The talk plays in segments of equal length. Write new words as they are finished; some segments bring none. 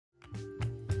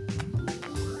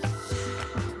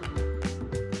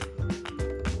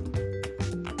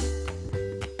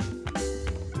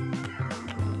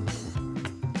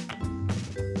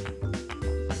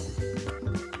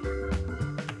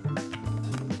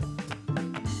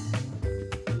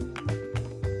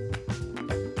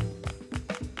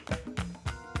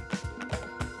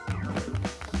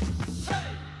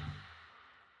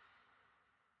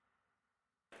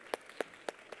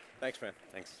Thanks, man.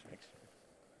 Thanks.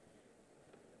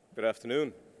 Good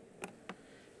afternoon.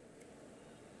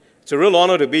 It's a real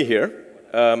honor to be here.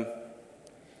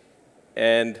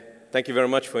 And thank you very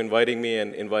much for inviting me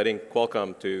and inviting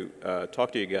Qualcomm to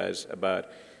talk to you guys about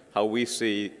how we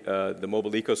see the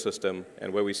mobile ecosystem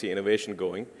and where we see innovation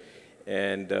going.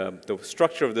 And the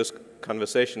structure of this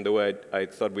conversation, the way I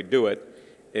thought we'd do it,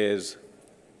 is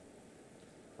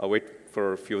I'll wait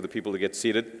for a few of the people to get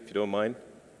seated, if you don't mind.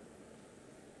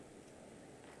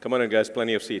 Come on in, guys,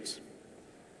 plenty of seats.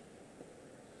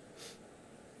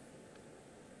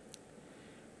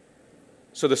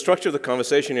 So the structure of the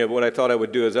conversation here, what I thought I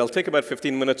would do is I'll take about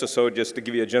 15 minutes or so just to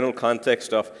give you a general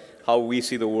context of how we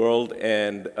see the world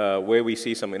and where we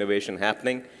see some innovation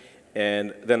happening.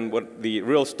 And then what the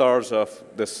real stars of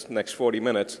this next 40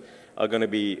 minutes are going to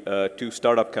be two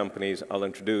startup companies I'll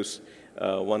introduce.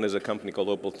 One is a company called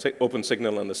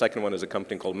OpenSignal, and the second one is a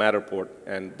company called Matterport.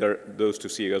 And those two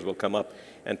CEOs will come up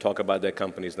and talk about their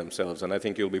companies themselves. And I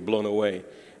think you'll be blown away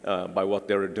by what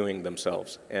they're doing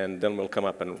themselves. And then we'll come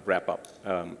up and wrap up.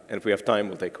 And if we have time,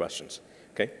 we'll take questions.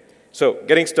 Okay? So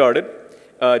getting started,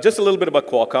 just a little bit about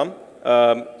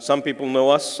Qualcomm. Some people know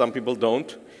us, some people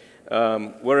don't.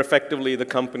 We're effectively the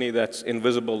company that's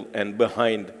invisible and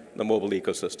behind the mobile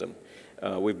ecosystem.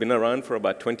 We've been around for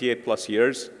about 28 plus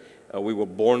years. We were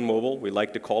born mobile. We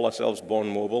like to call ourselves born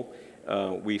mobile.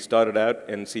 We started out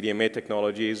in CDMA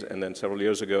technologies, and then several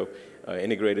years ago,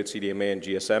 integrated CDMA and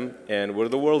GSM. And we're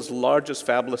the world's largest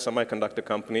fabless semiconductor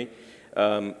company.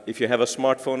 If you have a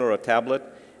smartphone or a tablet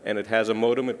and it has a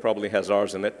modem, it probably has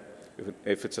ours in it.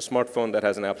 If it's a smartphone that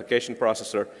has an application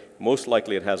processor, most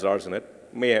likely it has ours in it.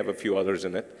 May have a few others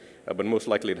in it, but most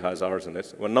likely it has ours in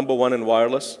it. We're number one in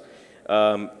wireless.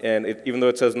 Even though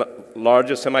it says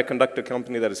largest semiconductor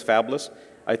company that is fabless,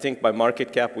 I think by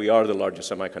market cap, we are the largest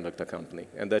semiconductor company.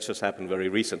 And that's just happened very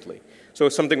recently. So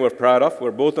it's something we're proud of.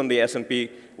 We're both on the S&P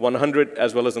 100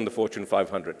 as well as on the Fortune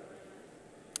 500.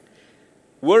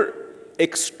 We're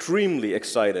extremely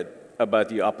excited about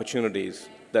the opportunities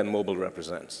that mobile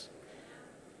represents.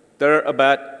 There are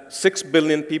about 6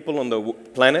 billion people on the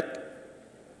planet.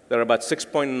 There are about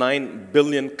 6.9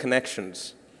 billion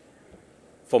connections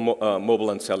for mobile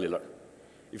and cellular.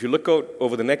 If you look out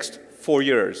over the next 4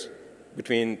 years,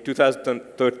 between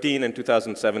 2013 and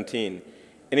 2017,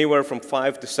 anywhere from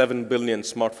 5 to 7 billion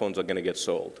smartphones are going to get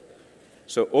sold.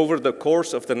 So over the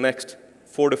course of the next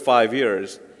 4 to 5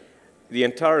 years, the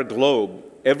entire globe,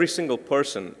 every single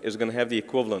person is going to have the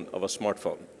equivalent of a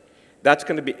smartphone. That's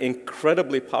going to be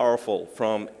incredibly powerful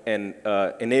from an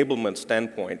enablement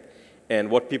standpoint and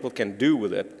what people can do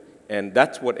with it, and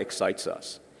that's what excites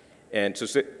us. And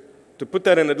to put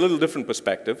that in a little different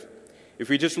perspective, if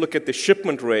we just look at the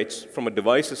shipment rates from a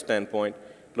devices standpoint,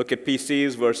 look at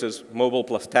PCs versus mobile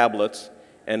plus tablets,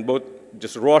 and both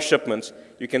just raw shipments,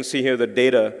 you can see here the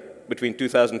data between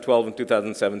 2012 and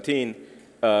 2017.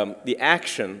 The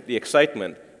action, the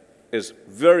excitement, is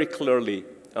very clearly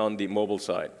on the mobile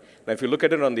side. Now, if you look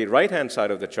at it on the right-hand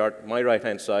side of the chart, my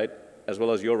right-hand side, as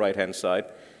well as your right-hand side,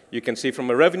 you can see from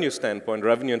a revenue standpoint,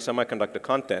 revenue and semiconductor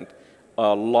content,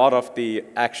 a lot of the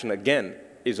action, again,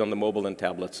 is on the mobile and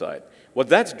tablet side. What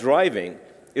that's driving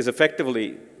is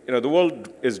effectively, the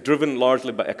world is driven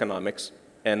largely by economics,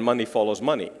 and money follows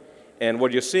money. And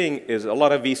what you're seeing is a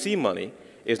lot of VC money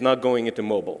is now going into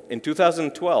mobile. In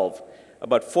 2012,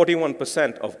 about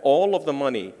 41% of all of the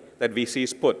money that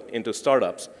VCs put into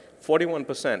startups,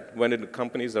 41% went into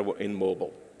companies that were in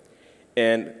mobile.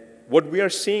 And what we are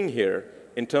seeing here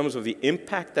in terms of the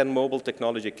impact that mobile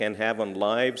technology can have on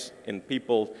lives and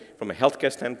people from a healthcare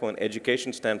standpoint,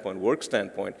 education standpoint, work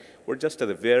standpoint, we're just at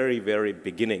the very, very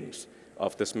beginnings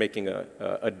of this making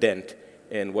a dent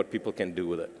in what people can do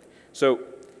with it. So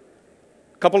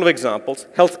a couple of examples.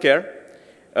 Healthcare.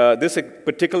 This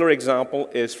particular example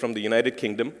is from the United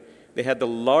Kingdom. They had the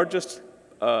largest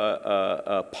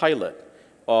pilot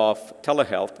of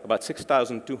telehealth, about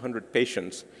 6,200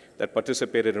 patients that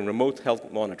participated in remote health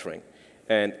monitoring.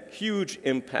 And huge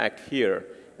impact here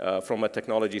from a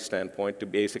technology standpoint to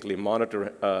basically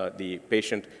monitor the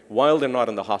patient while they're not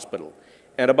in the hospital.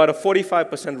 And about a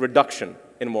 45% reduction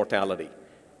in mortality.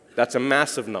 That's a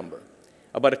massive number.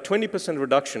 About a 20%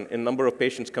 reduction in number of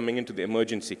patients coming into the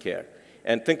emergency care.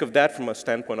 And think of that from a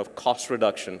standpoint of cost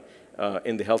reduction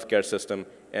in the healthcare system.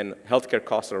 And healthcare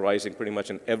costs are rising pretty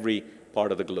much in every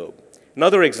part of the globe.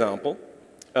 Another example,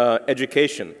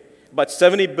 education. About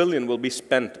 $70 billion will be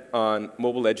spent on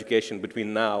mobile education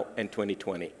between now and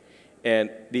 2020. And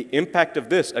the impact of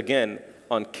this, again,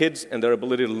 on kids and their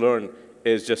ability to learn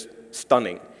is just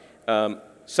stunning.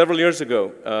 Several years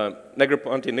ago,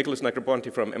 Nicholas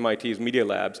Negroponte from MIT's Media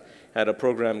Labs had a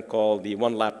program called the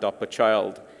One Laptop Per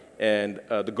Child, and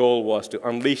the goal was to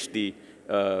unleash the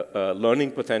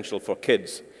learning potential for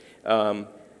kids. A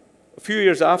few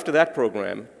years after that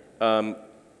program, a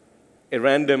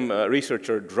random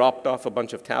researcher dropped off a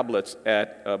bunch of tablets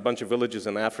at a bunch of villages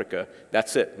in Africa.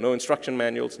 That's it. No instruction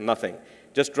manuals, nothing.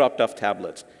 Just dropped off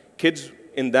tablets. Kids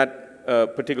in that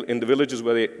in the villages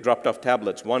where they dropped off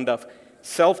tablets wound up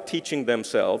self-teaching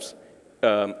themselves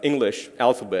English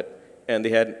alphabet, and they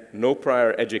had no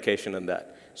prior education in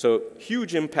that. So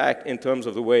huge impact in terms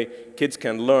of the way kids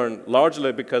can learn,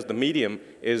 largely because the medium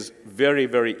is very,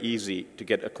 very easy to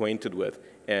get acquainted with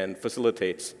and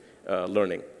facilitates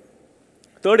learning.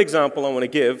 Third example I want to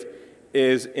give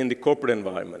is in the corporate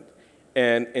environment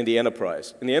and in the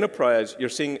enterprise. In the enterprise, you're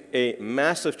seeing a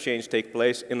massive change take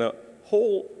place in a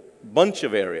whole bunch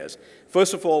of areas.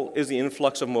 First of all is the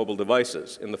influx of mobile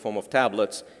devices in the form of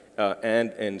tablets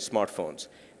and in smartphones.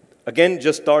 Again,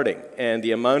 just starting, and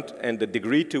the amount and the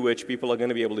degree to which people are going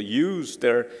to be able to use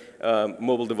their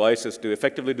mobile devices to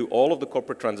effectively do all of the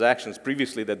corporate transactions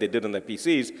previously that they did on their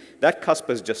PCs, that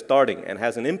cusp is just starting and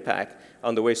has an impact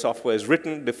on the way software is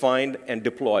written, defined, and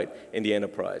deployed in the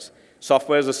enterprise.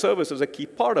 Software as a service is a key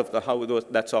part of how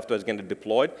that software is getting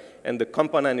deployed, and the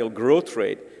compound annual growth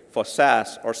rate for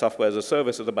SaaS, or software as a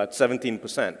service, is about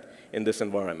 17% in this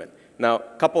environment. Now,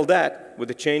 couple that with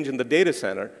the change in the data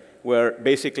center, where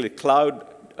basically cloud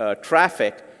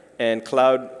traffic and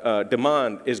cloud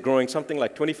demand is growing something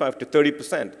like 25 to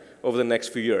 30% over the next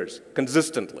few years,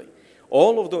 consistently.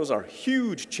 All of those are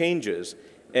huge changes,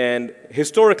 and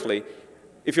historically,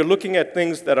 if you're looking at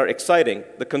things that are exciting,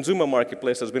 the consumer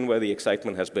marketplace has been where the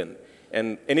excitement has been.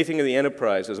 And anything in the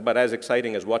enterprise is about as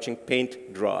exciting as watching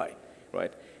paint dry,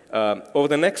 right? Over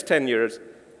the next 10 years,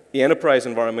 the enterprise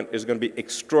environment is going to be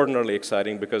extraordinarily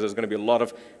exciting because there's going to be a lot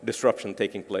of disruption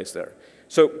taking place there.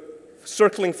 So,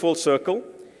 circling full circle,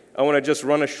 I want to just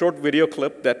run a short video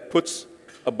clip that puts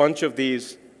a bunch of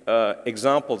these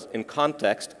examples in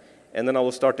context, and then I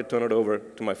will start to turn it over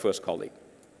to my first colleague.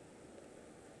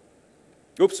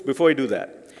 Oops, before I do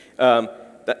that,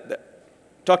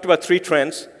 talked about 3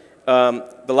 trends.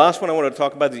 The last one I want to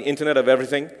talk about is the Internet of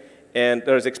Everything. And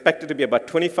there is expected to be about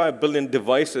 25 billion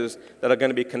devices that are going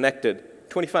to be connected,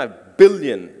 25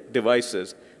 billion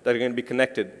devices that are going to be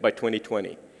connected by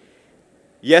 2020.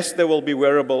 Yes, there will be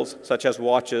wearables such as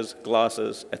watches,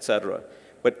 glasses, etc.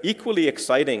 But equally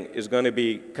exciting is going to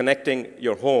be connecting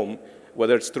your home,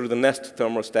 whether it's through the Nest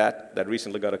thermostat that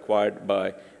recently got acquired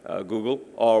by Google,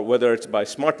 or whether it's by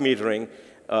smart metering,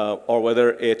 or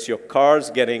whether it's your cars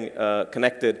getting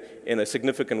connected in a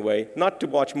significant way, not to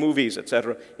watch movies, et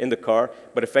cetera, in the car,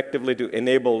 but effectively to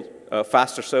enable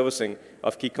faster servicing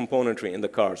of key componentry in the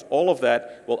cars. All of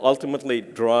that will ultimately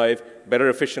drive better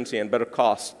efficiency and better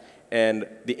costs. And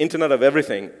the Internet of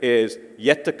Everything is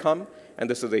yet to come, and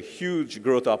this is a huge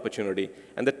growth opportunity.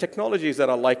 And the technologies that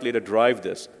are likely to drive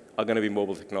this are going to be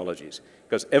mobile technologies.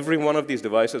 Because every one of these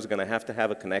devices is going to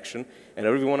have a connection, and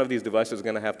every one of these devices is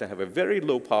going to have a very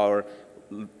low power,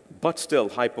 but still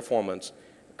high performance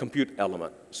compute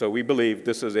element. So we believe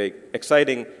this is an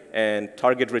exciting and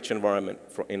target-rich environment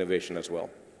for innovation as well.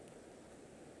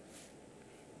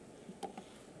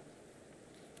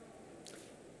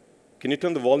 Can you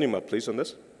turn the volume up, please, on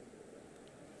this?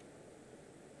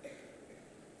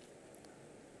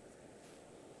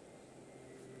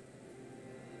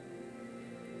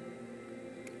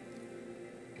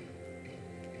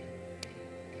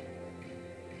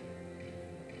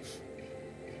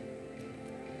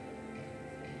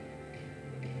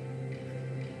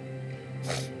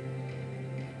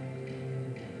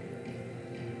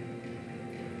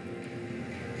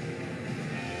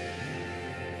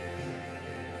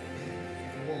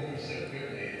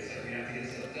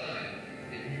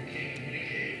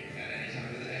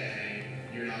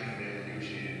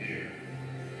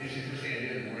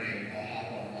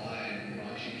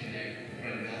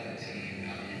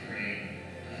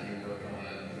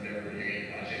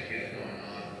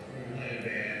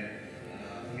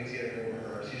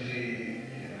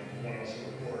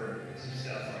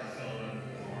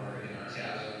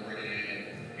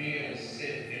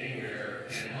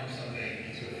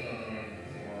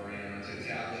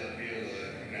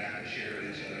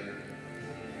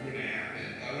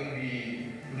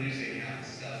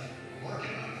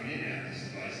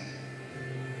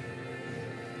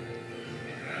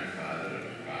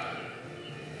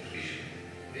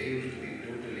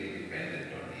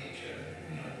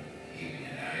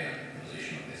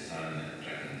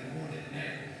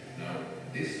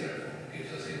 This platform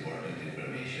gives us important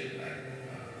information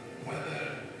like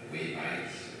weather,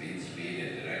 wayfinds,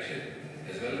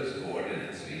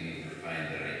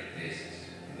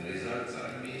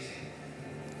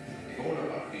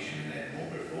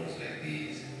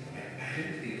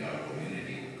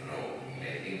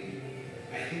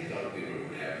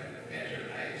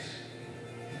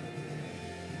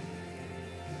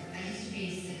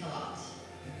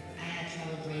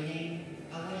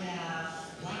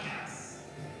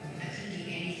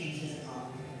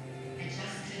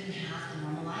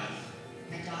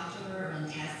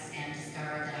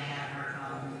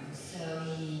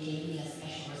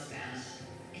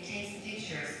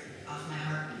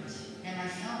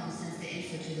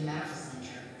 to the medical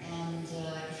center. And if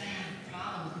I have a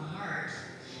problem with my heart,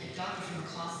 the doctor from the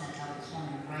call center would call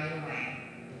me right away.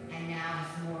 I now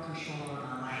have more control over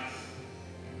my life.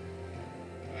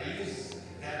 I use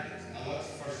tablets a lot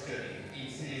for studying. It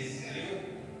is a little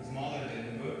smaller than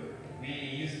the book. We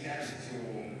use tablets to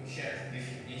chat with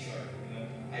each other. You know,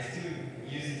 I still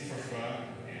use it for fun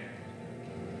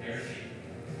and everything.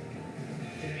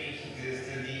 To make the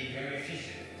study very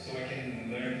efficient, so I can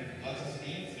learn lots of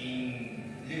things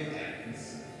in little time.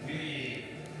 It's really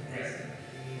impressive.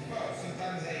 Well,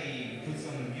 sometimes I put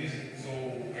some music so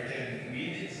I can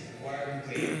read it while I'm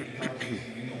playing without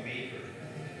using, paper.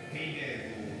 Maybe I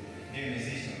will be a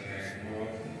musician when I grow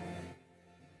up.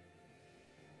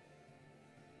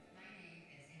 My name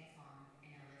is Hefong,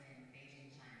 and I live in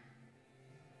Beijing, China.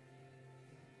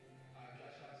 Josh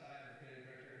outside, I'm a creative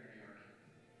director in New York.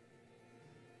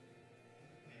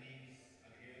 My name is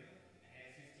Adriano. I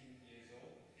have 15 years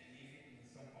old and live in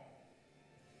São Paulo.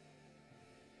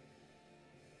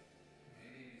 My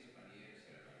name is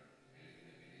Chandrasekher. I live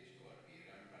in a village called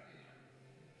Padiyan.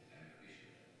 I am a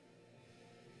bishop.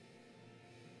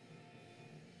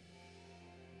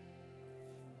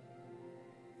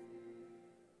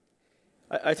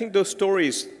 I think those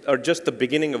stories are just the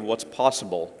beginning of what's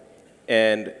possible,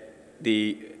 and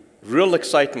the real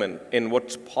excitement in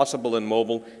what's possible in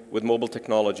mobile with mobile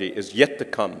technology is yet to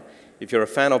come. If you're a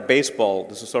fan of baseball,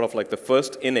 this is sort of like the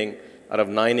first inning out of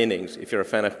 9 innings. If you're a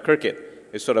fan of cricket,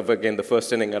 it's sort of, again, the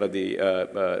first inning out of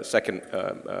the second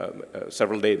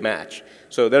several-day match.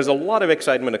 So there's a lot of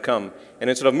excitement to come, and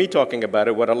instead of me talking about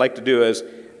it, what I'd like to do is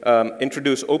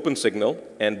introduce OpenSignal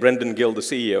and Brendan Gill, the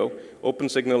CEO.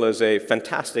 OpenSignal is a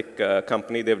fantastic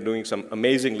company. They're doing some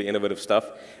amazingly innovative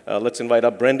stuff. Let's invite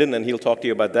up Brendan, and he'll talk to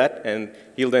you about that, and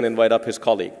he'll then invite up his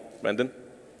colleague. Brendan?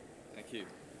 Thank you.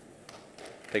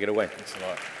 Take it away. Thanks a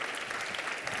lot.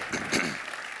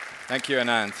 Thank you,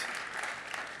 Anand.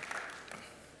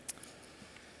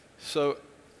 So,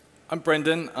 I'm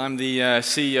Brendan. I'm the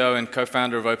CEO and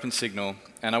co-founder of OpenSignal,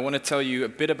 and I want to tell you a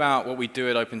bit about what we do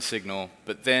at OpenSignal,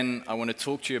 but then I want to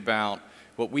talk to you about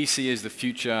what we see as the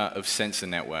future of sensor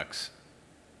networks.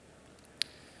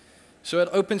 So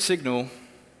at OpenSignal,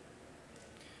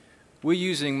 we're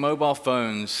using mobile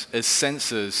phones as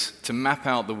sensors to map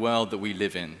out the world that we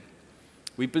live in.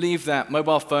 We believe that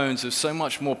mobile phones have so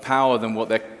much more power than what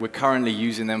we're currently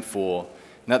using them for,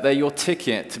 and that they're your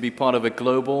ticket to be part of a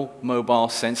global mobile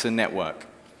sensor network.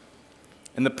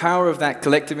 And the power of that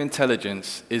collective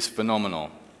intelligence is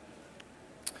phenomenal.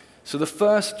 So the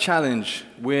first challenge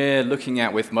we're looking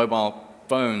at with mobile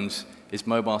phones is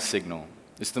mobile signal.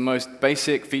 It's the most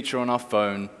basic feature on our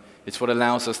phone. It's what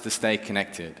allows us to stay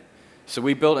connected. So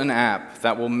we built an app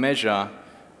that will measure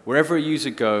wherever a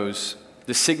user goes,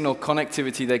 the signal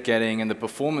connectivity they're getting and the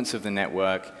performance of the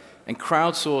network, and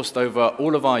crowdsourced over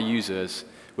all of our users,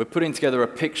 we're putting together a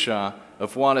picture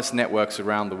of wireless networks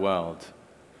around the world.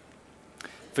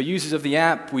 For users of the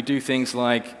app, we do things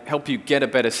like help you get a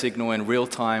better signal in real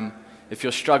time. If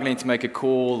you're struggling to make a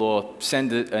call or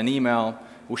send an email,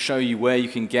 we'll show you where you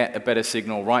can get a better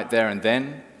signal right there and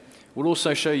then. We'll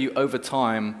also show you over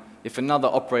time if another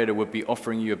operator would be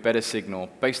offering you a better signal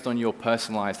based on your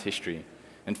personalized history.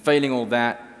 And failing all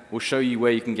that, we'll show you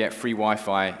where you can get free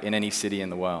Wi-Fi in any city in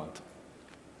the world.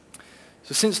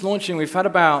 So since launching, we've had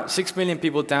about 6 million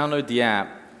people download the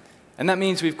app. And that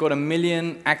means we've got 1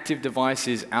 million active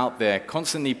devices out there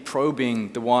constantly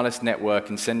probing the wireless network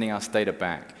and sending us data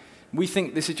back. We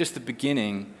think this is just the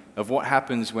beginning of what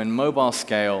happens when mobile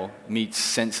scale meets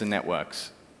sensor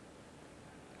networks.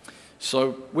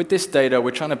 So with this data,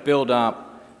 we're trying to build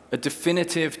up a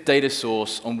definitive data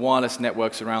source on wireless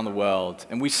networks around the world.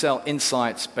 And we sell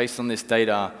insights based on this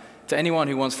data to anyone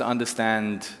who wants to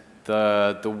understand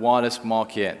the wireless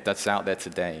market that's out there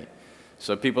today.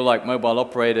 So people like mobile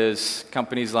operators,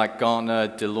 companies like Gartner,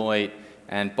 Deloitte,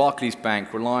 and Barclays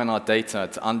Bank rely on our data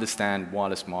to understand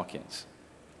wireless markets.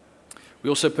 We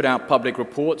also put out public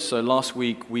reports. So last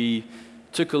week, we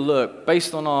took a look,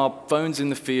 based on our phones in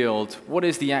the field, what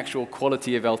is the actual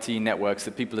quality of LTE networks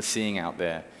that people are seeing out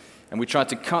there? And we tried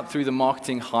to cut through the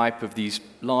marketing hype of these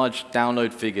large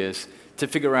download figures to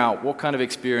figure out what kind of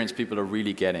experience people are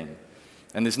really getting.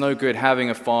 And there's no good having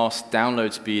a fast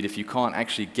download speed if you can't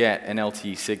actually get an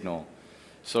LTE signal.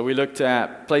 So we looked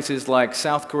at places like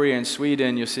South Korea and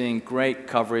Sweden. You're seeing great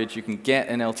coverage. You can get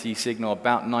an LTE signal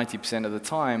about 90% of the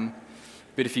time.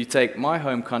 But if you take my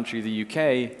home country, the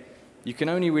UK, you can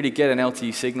only really get an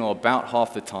LTE signal about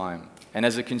half the time. And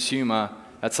as a consumer,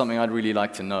 that's something I'd really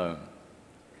like to know.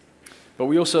 But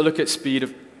we also look at speed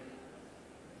of...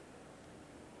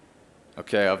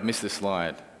 OK, I've missed this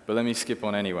slide, but let me skip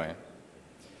on anyway.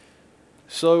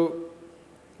 So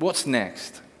what's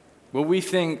next? Well, we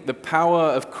think the power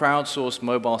of crowdsourced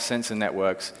mobile sensor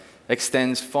networks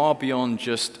extends far beyond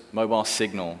just mobile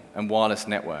signal and wireless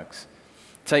networks.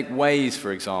 Take Waze,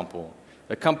 for example,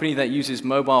 a company that uses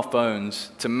mobile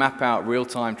phones to map out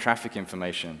real-time traffic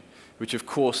information, which of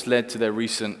course led to their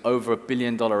recent over $1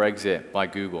 billion exit by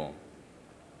Google.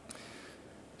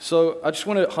 So I just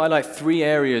want to highlight 3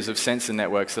 areas of sensor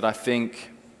networks that I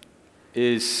think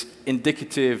is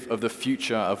indicative of the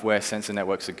future of where sensor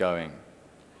networks are going.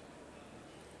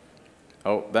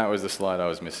 Oh, that was the slide I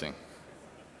was missing.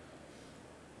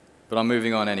 But I'm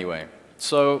moving on anyway.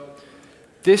 So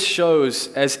this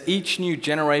shows as each new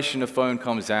generation of phone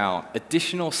comes out,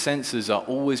 additional sensors are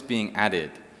always being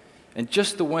added. And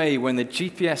just the way when the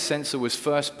GPS sensor was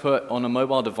first put on a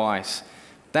mobile device,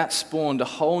 that spawned a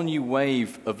whole new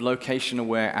wave of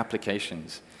location-aware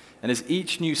applications. And as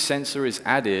each new sensor is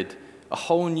added, a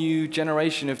whole new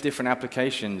generation of different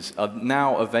applications are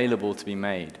now available to be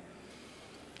made.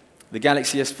 The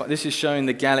Galaxy S5, this is showing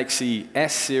the Galaxy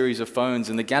S series of phones,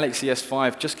 and the Galaxy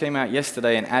S5 just came out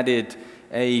yesterday and added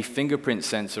a fingerprint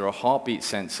sensor, a heartbeat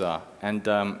sensor, and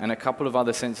a couple of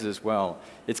other sensors as well.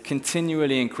 It's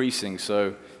continually increasing,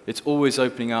 so it's always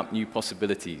opening up new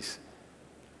possibilities.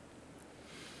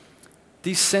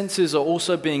 These sensors are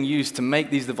also being used to make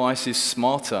these devices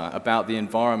smarter about the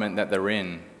environment that they're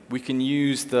in. We can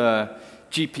use the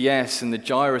GPS and the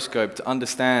gyroscope to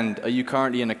understand, are you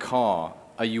currently in a car?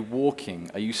 Are you walking?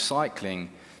 Are you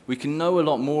cycling? We can know a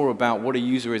lot more about what a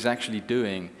user is actually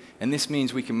doing, and this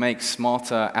means we can make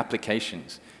smarter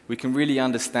applications. We can really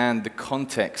understand the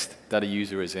context that a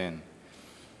user is in.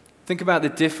 Think about the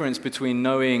difference between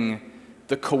knowing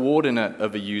the coordinate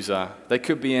of a user. They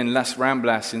could be in Las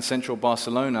Ramblas in central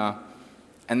Barcelona,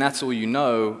 and that's all you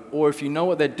know, or if you know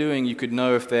what they're doing, you could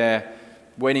know if they're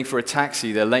waiting for a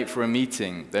taxi, they're late for a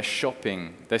meeting, they're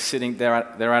shopping, they're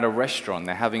at a restaurant,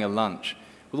 they're having a lunch.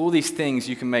 With all these things,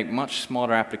 you can make much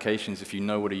smarter applications if you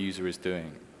know what a user is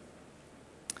doing.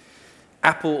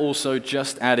 Apple also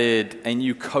just added a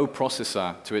new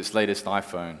coprocessor to its latest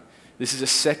iPhone. This is a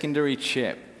secondary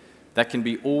chip that can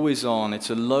be always on. It's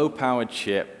a low-powered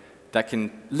chip that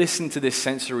can listen to this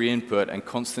sensory input and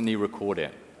constantly record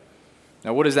it.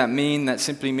 Now, what does that mean? That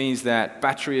simply means that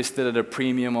battery is still at a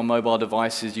premium on mobile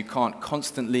devices. You can't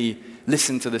constantly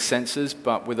listen to the sensors,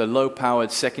 but with a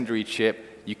low-powered secondary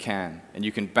chip, you can. And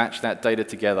you can batch that data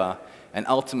together, and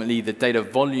ultimately, the data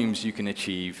volumes you can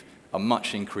achieve are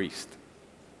much increased.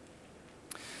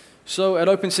 So at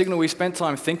OpenSignal, we spent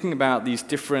time thinking about these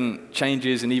different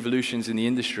changes and evolutions in the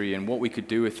industry and what we could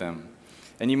do with them.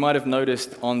 And you might have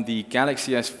noticed on the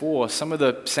Galaxy S4, some of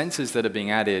the sensors that are being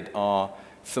added are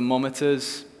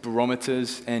thermometers,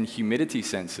 barometers, and humidity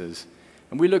sensors.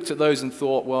 And we looked at those and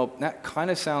thought, well, that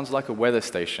kind of sounds like a weather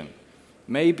station.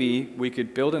 Maybe we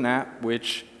could build an app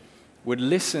which would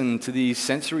listen to these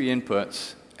sensory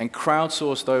inputs and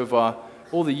crowdsourced over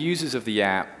all the users of the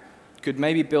app could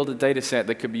maybe build a data set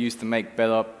that could be used to make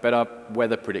better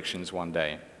weather predictions one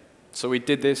day. So we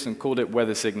did this and called it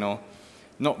Weather Signal.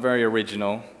 Not very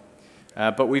original,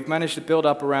 but we've managed to build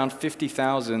up around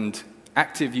 50,000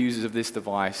 active users of this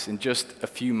device in just a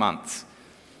few months.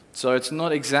 So it's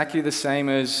not exactly the same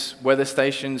as weather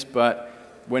stations, but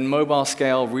when mobile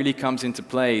scale really comes into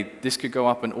play, this could go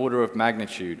up an order of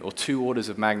magnitude or 2 orders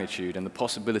of magnitude, and the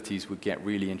possibilities would get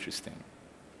really interesting.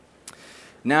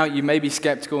 Now, you may be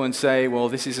skeptical and say, well,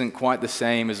 this isn't quite the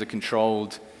same as a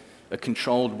controlled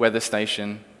weather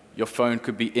station. Your phone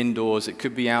could be indoors, it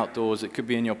could be outdoors, it could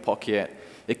be in your pocket,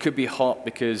 it could be hot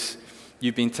because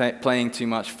you've been playing too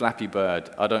much Flappy Bird.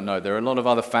 I don't know. There are a lot of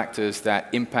other factors that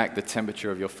impact the temperature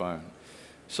of your phone.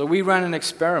 So we ran an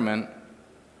experiment,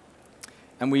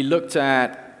 and we looked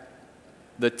at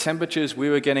the temperatures we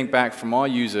were getting back from our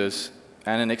users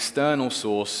and an external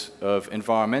source of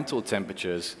environmental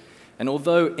temperatures. And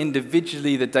although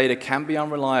individually the data can be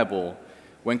unreliable,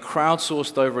 when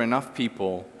crowdsourced over enough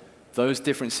people, those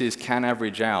differences can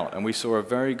average out. And we saw a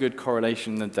very good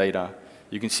correlation in the data.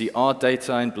 You can see our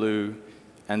data in blue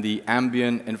and the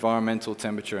ambient environmental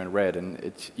temperature in red.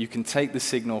 And you can take the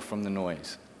signal from the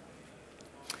noise.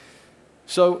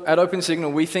 So at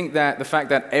OpenSignal, we think that the fact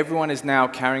that everyone is now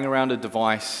carrying around a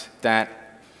device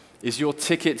that is your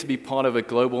ticket to be part of a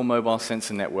global mobile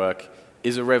sensor network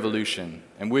is a revolution.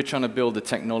 And we're trying to build the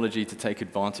technology to take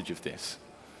advantage of this.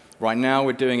 Right now,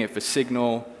 we're doing it for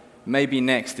signal. Maybe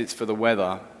next, it's for the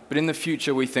weather. But in the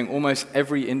future, we think almost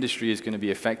every industry is going to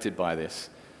be affected by this.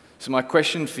 So my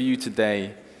question for you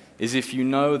today is, if you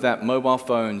know that mobile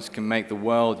phones can make the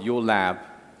world your lab,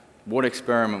 what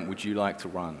experiment would you like to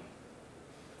run?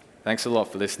 Thanks a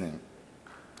lot for listening.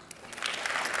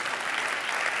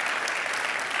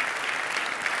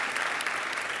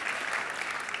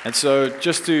 And so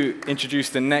just to introduce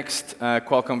the next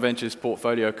Qualcomm Ventures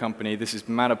portfolio company, this is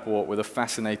Matterport with a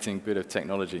fascinating bit of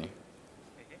technology.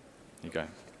 Here you go.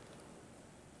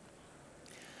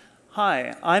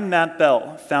 Hi, I'm Matt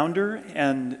Bell, founder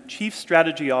and chief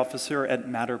strategy officer at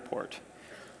Matterport.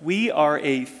 We are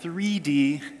a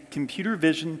 3D computer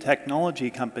vision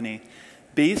technology company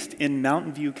based in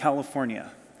Mountain View,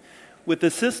 California, with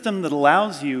a system that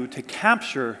allows you to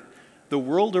capture the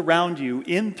world around you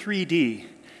in 3D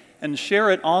and share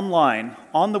it online,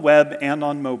 on the web, and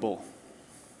on mobile.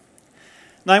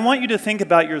 Now, I want you to think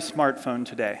about your smartphone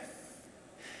today.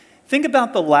 Think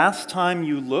about the last time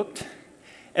you looked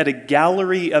at a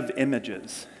gallery of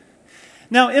images.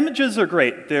 Now, images are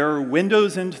great. They're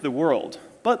windows into the world.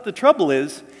 But the trouble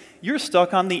is, you're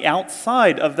stuck on the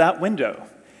outside of that window.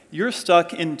 You're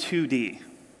stuck in 2D.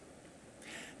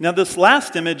 Now, this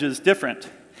last image is different.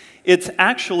 It's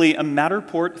actually a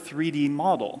Matterport 3D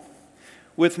model.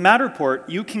 With Matterport,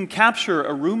 you can capture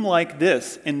a room like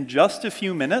this in just a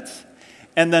few minutes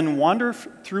and then wander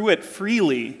through it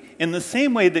freely in the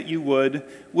same way that you would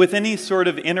with any sort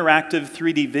of interactive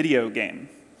 3D video game.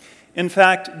 In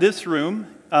fact, this room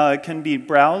can be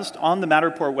browsed on the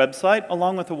Matterport website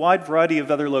along with a wide variety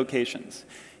of other locations.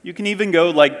 You can even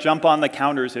go jump on the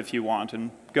counters if you want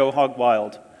and go hog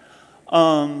wild.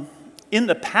 In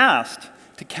the past,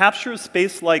 to capture a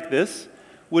space like this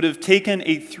would have taken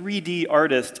a 3D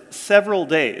artist several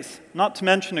days, not to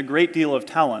mention a great deal of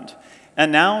talent. And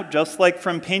now, just like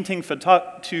from painting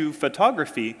to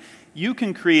photography, you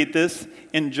can create this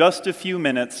in just a few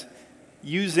minutes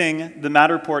using the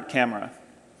Matterport camera.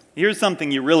 Here's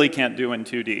something you really can't do in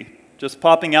 2D, just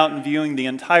popping out and viewing the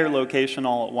entire location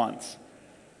all at once.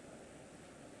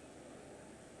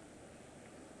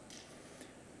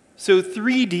 So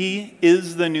 3D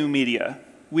is the new media.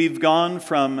 We've gone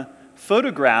from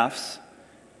photographs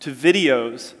to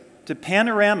videos to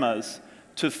panoramas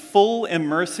to full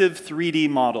immersive 3D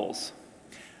models.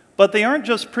 But they aren't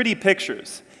just pretty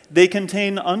pictures. They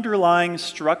contain underlying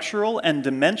structural and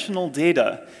dimensional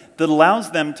data that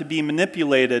allows them to be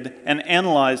manipulated and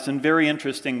analyzed in very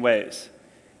interesting ways.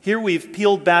 Here we've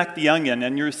peeled back the onion,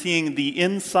 and you're seeing the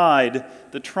inside,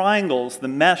 the triangles, the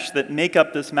mesh that make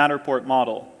up this Matterport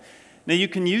model. Now, you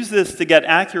can use this to get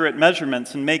accurate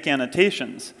measurements and make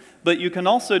annotations, but you can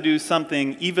also do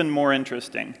something even more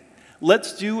interesting.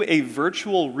 Let's do a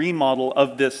virtual remodel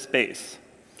of this space.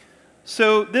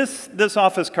 So this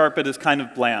office carpet is kind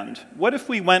of bland. What if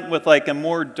we went with a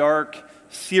more dark,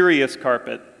 serious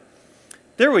carpet?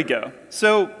 There we go.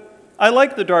 So I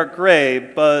like the dark gray,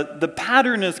 but the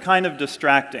pattern is kind of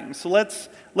distracting. So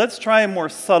let's try a more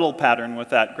subtle pattern with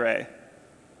that gray.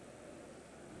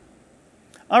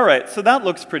 All right, so that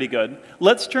looks pretty good.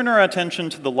 Let's turn our attention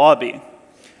to the lobby.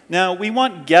 Now, we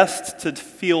want guests to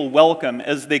feel welcome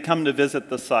as they come to visit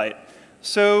the site.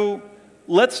 So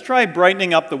let's try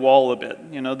brightening up the wall a bit.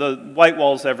 You know, the white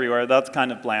walls everywhere, that's kind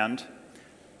of bland.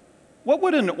 What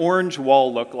would an orange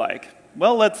wall look like?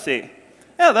 Well, let's see.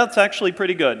 Yeah, that's actually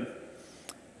pretty good.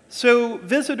 So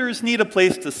visitors need a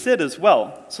place to sit as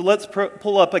well. So let's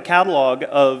pull up a catalog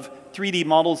of 3D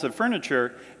models of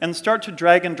furniture and start to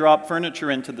drag and drop furniture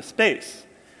into the space.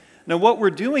 Now, what we're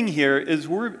doing here is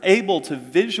we're able to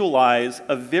visualize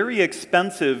a very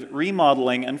expensive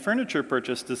remodeling and furniture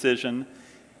purchase decision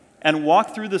and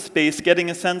walk through the space getting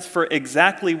a sense for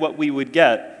exactly what we would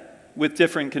get with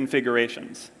different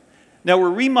configurations. Now, we're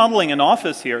remodeling an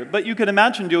office here, but you could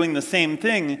imagine doing the same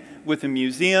thing with a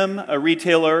museum, a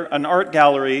retailer, an art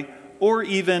gallery, or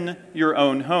even your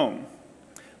own home.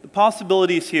 The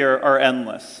possibilities here are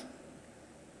endless.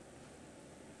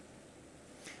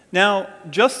 Now,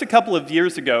 just a couple of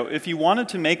years ago, if you wanted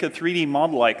to make a 3D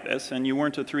model like this, and you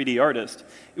weren't a 3D artist,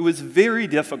 it was very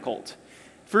difficult.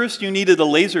 First, you needed a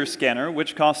laser scanner,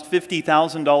 which cost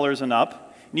 $50,000 and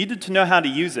up. You needed to know how to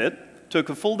use it. Took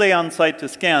a full day on site to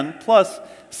scan, plus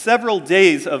several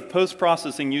days of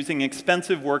post-processing using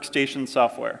expensive workstation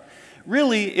software.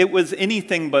 Really, it was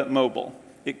anything but mobile.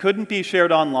 It couldn't be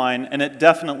shared online, and it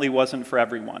definitely wasn't for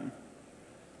everyone.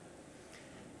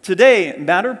 Today,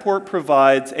 Matterport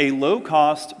provides a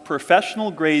low-cost,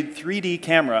 professional-grade 3D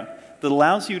camera that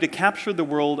allows you to capture the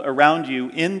world around you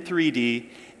in 3D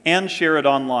and share it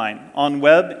online, on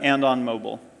web and on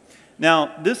mobile.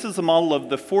 Now, this is a model of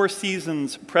the Four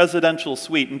Seasons Presidential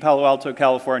Suite in Palo Alto,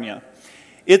 California.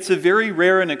 It's a very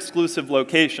rare and exclusive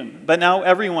location, but now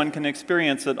everyone can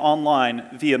experience it online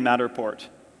via Matterport.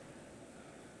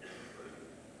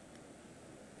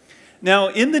 Now,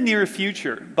 in the near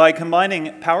future, by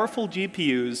combining powerful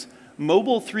GPUs,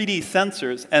 mobile 3D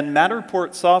sensors, and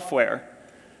Matterport software,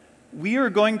 we are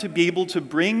going to be able to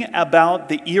bring about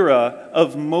the era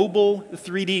of mobile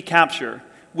 3D capture,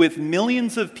 with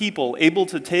millions of people able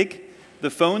to take the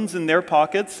phones in their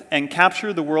pockets and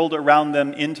capture the world around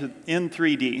them in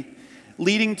 3D,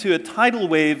 leading to a tidal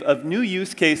wave of new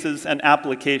use cases and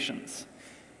applications,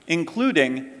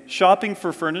 including shopping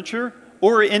for furniture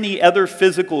or any other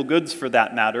physical goods for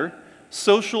that matter,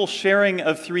 social sharing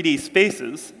of 3D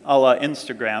spaces, a la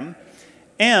Instagram,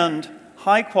 and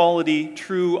high-quality,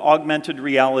 true augmented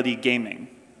reality gaming.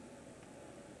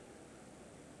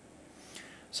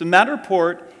 So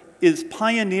Matterport is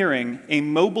pioneering a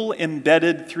mobile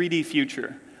embedded 3D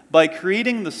future by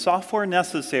creating the software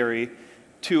necessary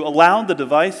to allow the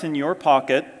device in your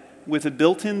pocket with a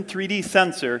built-in 3D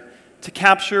sensor to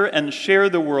capture and share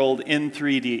the world in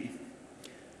 3D.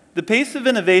 The pace of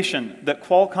innovation that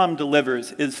Qualcomm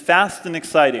delivers is fast and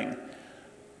exciting,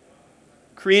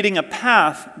 creating a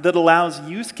path that allows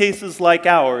use cases like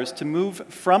ours to move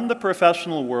from the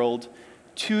professional world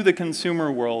to the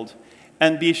consumer world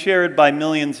and be shared by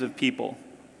millions of people.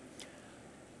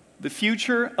 The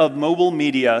future of mobile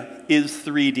media is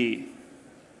 3D.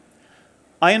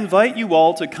 I invite you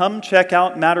all to come check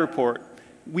out Matterport.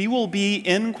 We will be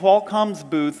in Qualcomm's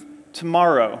booth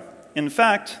tomorrow. In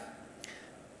fact,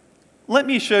 let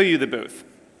me show you the booth.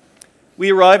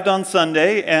 We arrived on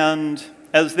Sunday, and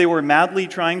as they were madly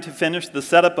trying to finish the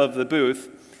setup of the booth,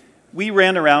 we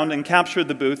ran around and captured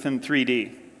the booth in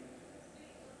 3D.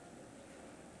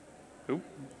 Ooh.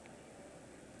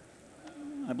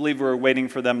 I believe we're waiting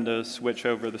for them to switch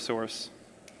over the source.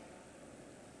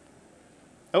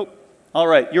 Oh, all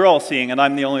right, you're all seeing, and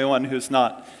I'm the only one who's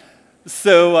not.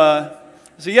 So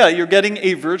yeah, you're getting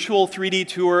a virtual 3D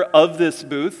tour of this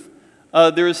booth.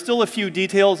 There is still a few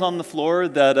details on the floor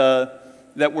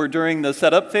that were during the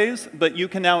setup phase, but you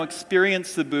can now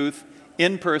experience the booth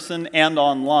in person and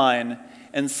online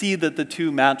and see that the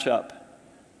two match up.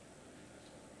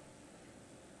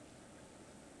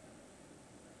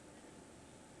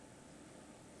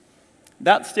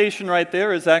 That station right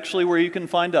there is actually where you can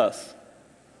find us.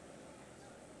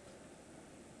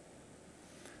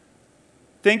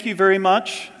 Thank you very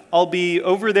much. I'll be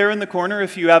over there in the corner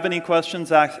if you have any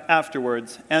questions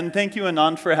afterwards. And thank you,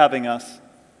 Anand, for having us.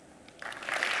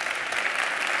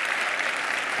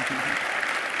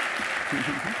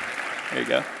 There you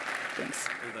go. Thanks.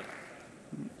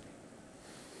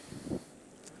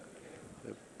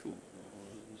 Cool.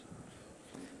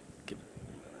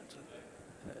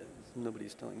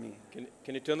 Nobody's telling me.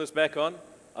 Can you turn this back on?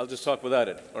 I'll just talk without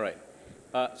it. All right.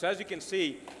 So as you can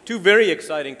see, two very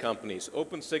exciting companies,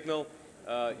 OpenSignal,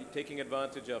 taking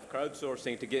advantage of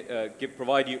crowdsourcing to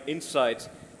provide you insights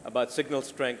about signal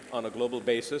strength on a global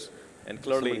basis. And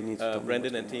clearly,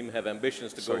 Brendan and team have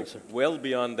ambitions to go well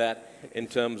beyond that in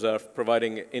terms of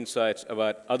providing insights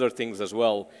about other things as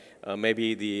well,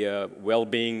 maybe the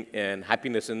well-being and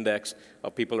happiness index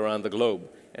of people around the globe,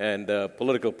 and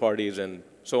political parties and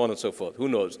so on and so forth. Who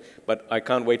knows? But I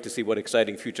can't wait to see what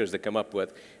exciting futures they come up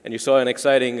with. And you saw an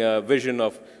exciting vision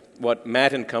of what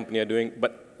Matt and company are doing.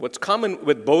 But what's common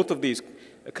with both of these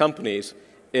companies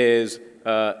is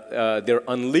they're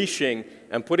unleashing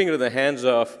and putting it in the hands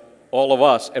of all of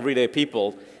us, everyday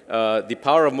people, the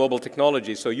power of mobile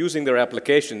technology. So using their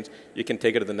applications, you can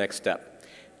take it to the next step.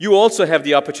 You also have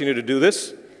the opportunity to do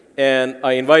this. And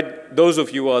I invite those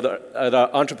of you who are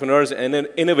entrepreneurs and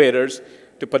innovators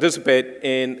to participate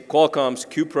in Qualcomm's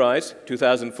Q Prize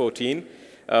 2014.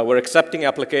 We're accepting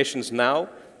applications now.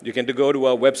 You can go to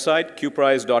our website,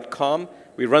 qprize.com.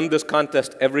 We run this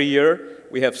contest every year.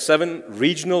 We have 7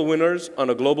 regional winners on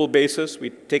a global basis.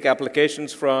 We take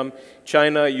applications from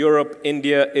China, Europe,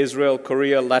 India, Israel,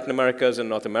 Korea, Latin America, and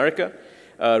North America.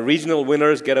 Regional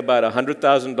winners get about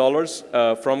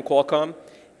 $100,000 from Qualcomm,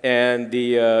 and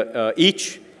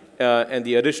with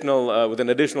an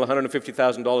additional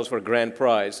 $150,000 for a grand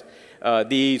prize.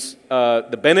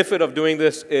 The benefit of doing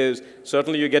this is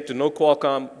certainly you get to know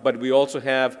Qualcomm, but we also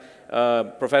have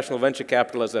professional venture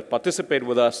capitalists that participate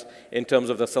with us in terms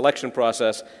of the selection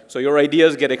process. So your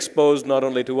ideas get exposed not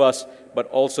only to us, but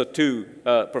also to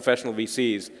professional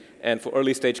VCs. And for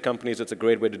early stage companies, it's a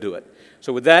great way to do it.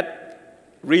 So with that,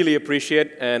 really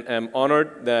appreciate and am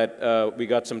honored that we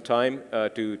got some time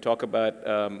to talk about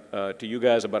to you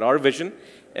guys about our vision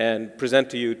and present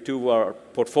to you 2 of our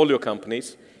portfolio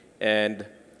companies. And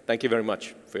thank you very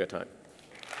much for your time.